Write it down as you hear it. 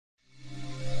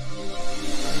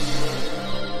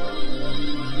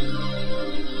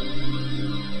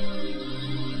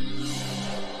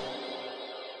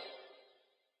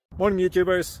Morning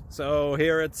YouTubers. So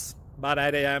here it's about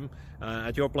 8 a.m.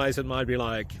 At your place it might be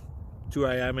like 2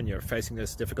 a.m. and you're facing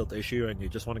this difficult issue and you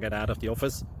just want to get out of the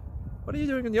office. What are you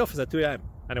doing in the office at 2 a.m.?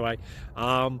 Anyway,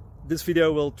 this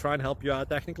video will try and help you out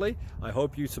technically. I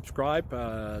hope you subscribe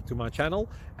to my channel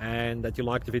and that you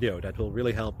like the video. That will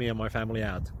really help me and my family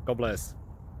out. God bless.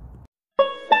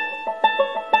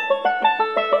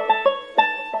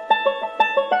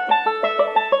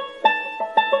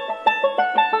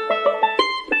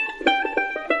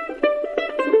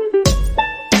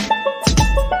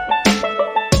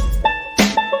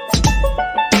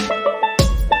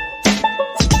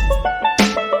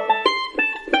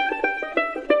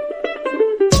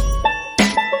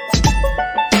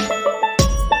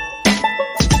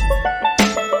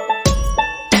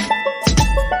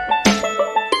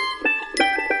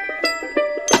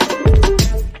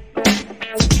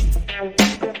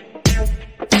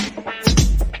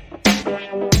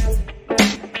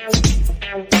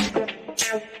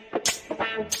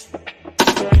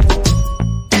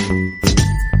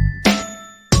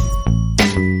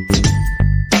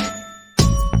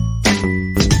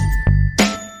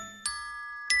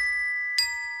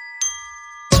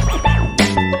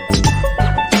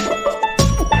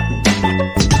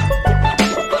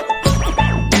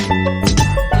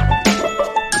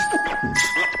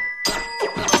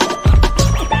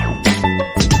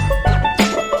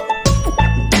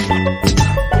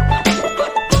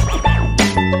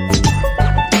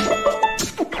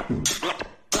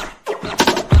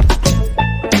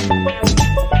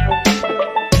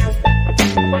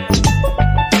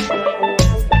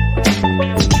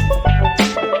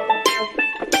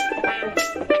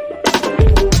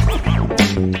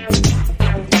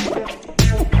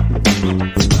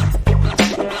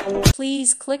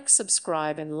 Please click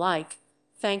subscribe and like.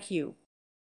 Thank you.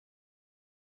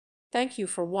 Thank you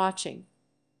for watching.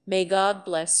 May God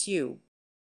bless you.